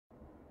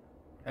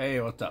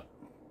Hey, what's up?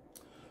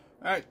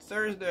 Alright,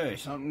 Thursday,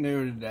 something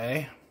new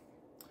today.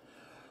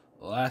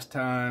 The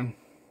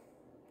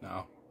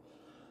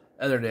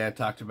other day I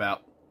talked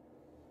about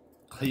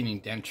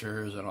cleaning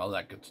dentures and all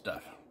that good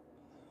stuff.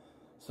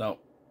 So,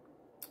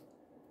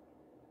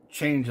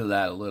 change of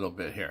that a little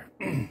bit here.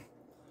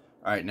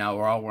 Alright, now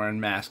we're all wearing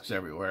masks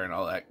everywhere and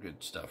all that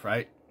good stuff,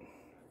 right?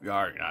 If you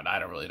are or not, I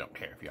don't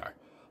care if you are.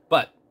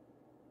 But,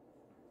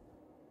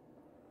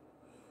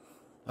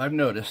 I've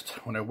noticed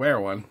when I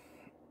wear one,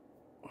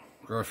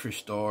 grocery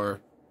store,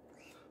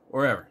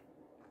 wherever,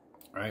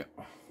 right?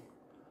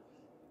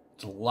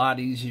 It's a lot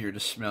easier to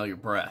smell your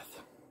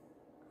breath.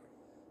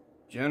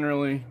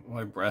 Generally,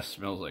 my breath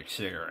smells like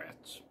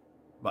cigarettes,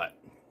 but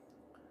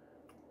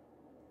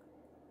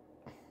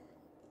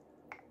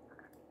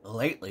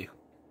lately,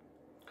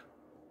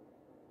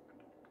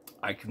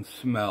 I can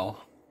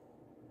smell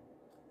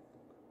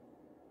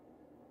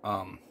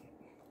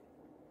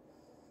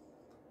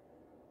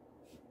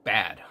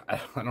bad. I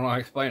don't know how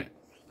to explain it.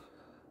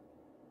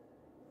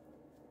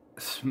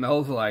 It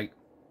smells like,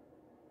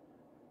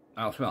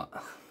 I'll smell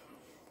it.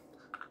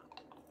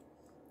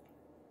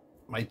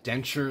 My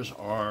dentures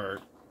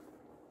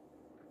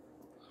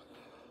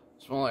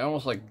smell like,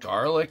 almost like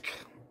garlic.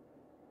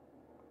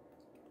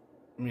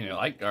 I mean, I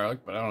like garlic,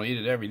 but I don't eat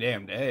it every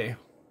damn day.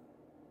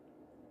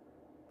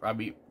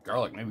 Probably eat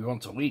garlic maybe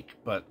once a week,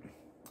 but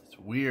it's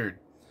weird.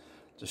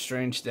 It's a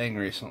strange thing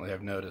recently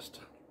I've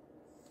noticed.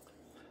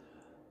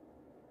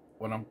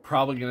 What I'm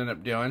probably going to end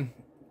up doing,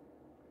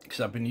 because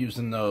I've been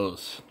using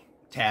those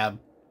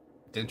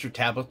denture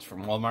tablets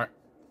from Walmart,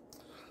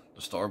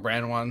 the store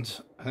brand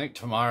ones. I think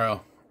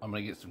tomorrow I'm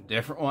going to get some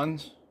different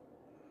ones.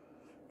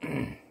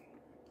 Because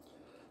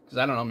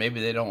I don't know,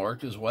 maybe they don't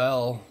work as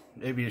well.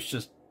 Maybe it's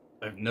just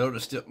I've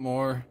noticed it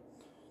more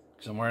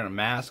because I'm wearing a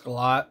mask a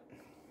lot.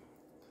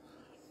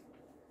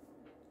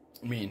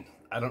 I mean,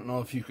 I don't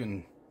know if you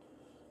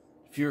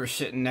were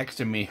sitting next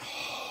to me,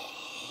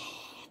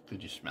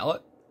 could you smell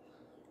it?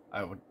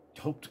 I would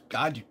hope to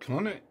God you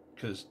couldn't,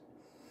 because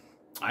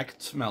I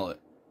could smell it.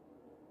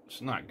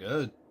 It's not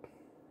good.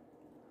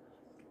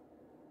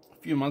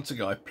 A few months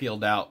ago, I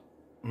peeled out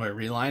my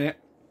reline-it,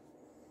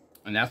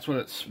 and that's what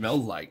it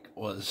smelled like,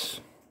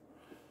 was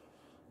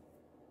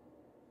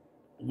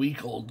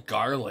week old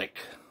garlic.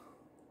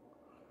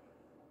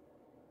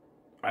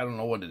 I don't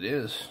know what it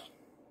is.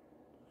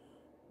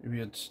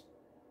 Maybe it's,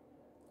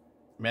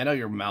 I know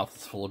your mouth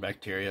is full of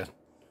bacteria,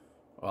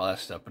 all that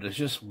stuff, but it's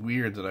just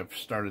weird that I've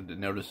started to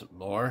notice it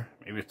more.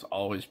 Maybe it's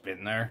always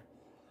been there.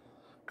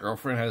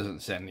 Girlfriend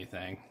hasn't said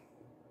anything.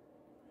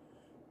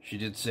 She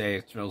did say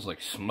it smells like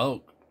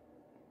smoke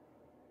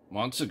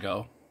months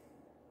ago.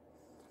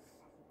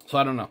 So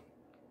I don't know.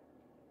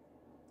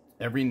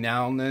 Every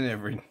now and then,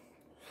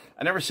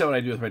 I never say what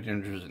I do with my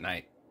dentures at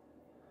night.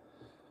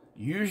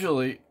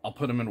 Usually, I'll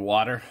put them in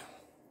water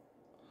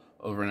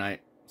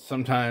overnight.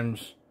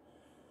 Sometimes,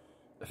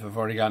 if I've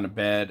already gotten to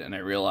bed and I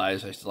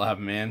realize I still have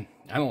them in,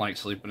 I don't like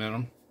sleeping in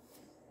them.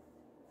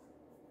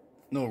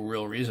 No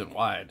real reason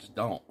why, I just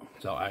don't.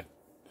 So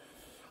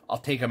I'll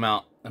take them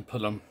out and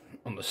put them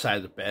on the side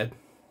of the bed.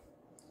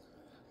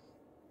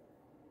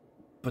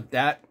 But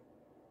that,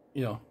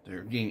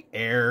 they're getting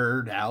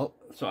aired out.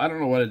 So I don't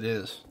know what it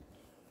is,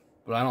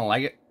 but I don't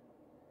like it.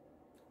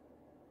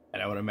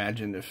 And I would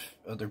imagine if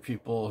other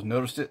people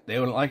noticed it, they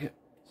wouldn't like it.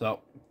 So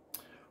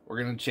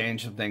we're going to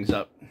change some things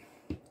up.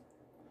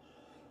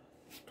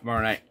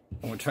 Tomorrow night,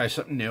 I'm going to try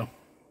something new.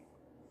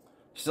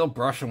 Still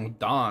brushing with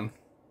Dawn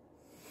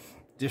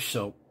dish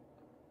soap.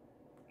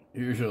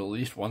 Usually at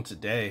least once a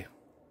day.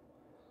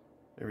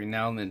 Every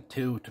now and then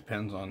 2,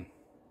 depends on.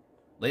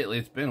 Lately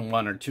it's been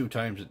 1 or 2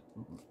 times. It's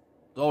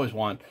always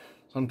 1.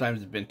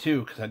 Sometimes it's been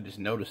 2 because I just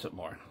notice it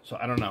more. So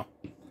I don't know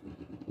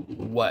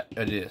what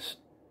it is.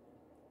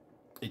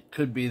 It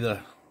could be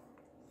the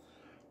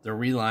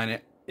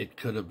reline-it. It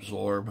could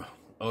absorb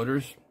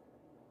odors,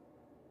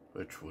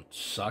 which would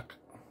suck.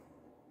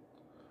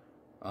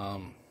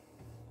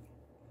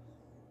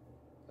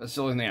 That's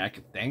the only thing I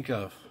could think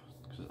of,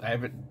 because I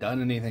haven't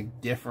done anything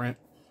different.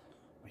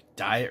 My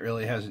diet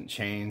really hasn't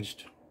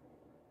changed.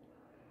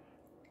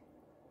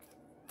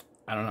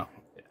 I don't know.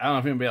 I don't know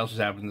if anybody else is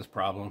having this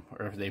problem,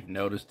 or if they've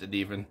noticed it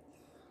even.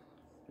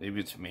 Maybe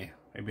it's me.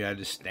 Maybe I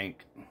just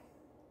stink.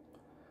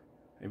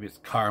 Maybe it's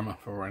karma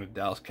for wearing a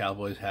Dallas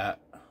Cowboys hat.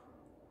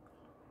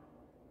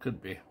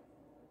 Could be. If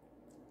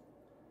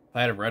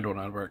I had a red one,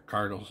 I'd wear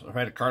Cardinals. If I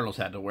had a Cardinals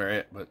hat, to wear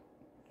it, but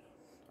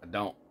I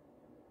don't.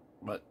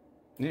 But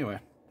anyway,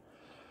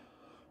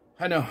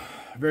 I know,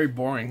 very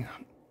boring,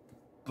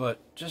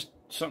 but just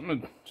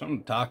something to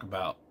talk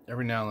about.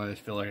 Every now and then I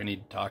just feel like I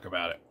need to talk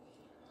about it,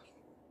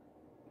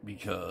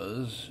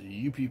 because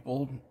you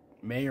people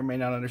may or may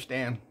not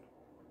understand.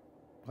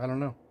 I don't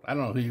know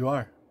who you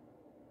are.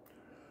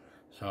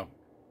 So,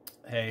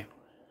 hey,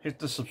 hit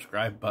the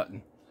subscribe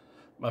button.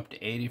 I'm up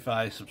to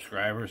 85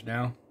 subscribers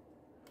now.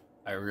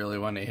 I really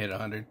want to hit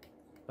 100.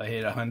 If I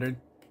hit 100,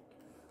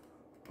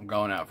 I'm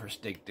going out for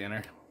steak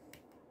dinner.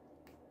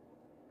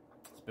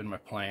 It's been my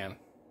plan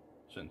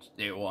since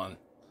day one.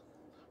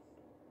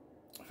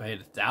 If I hit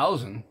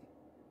 1,000,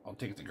 I'll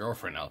take the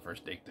girlfriend out for a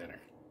steak dinner.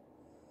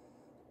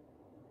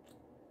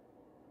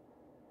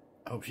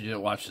 I hope she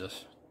didn't watch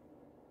this.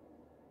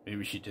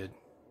 Maybe she did.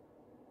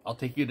 I'll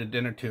take you to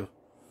dinner too.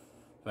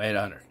 If I hit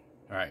 100.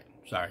 Alright,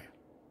 sorry.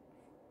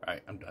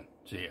 Alright, I'm done.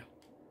 See ya.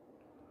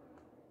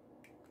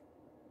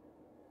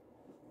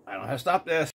 I don't know how to stop this.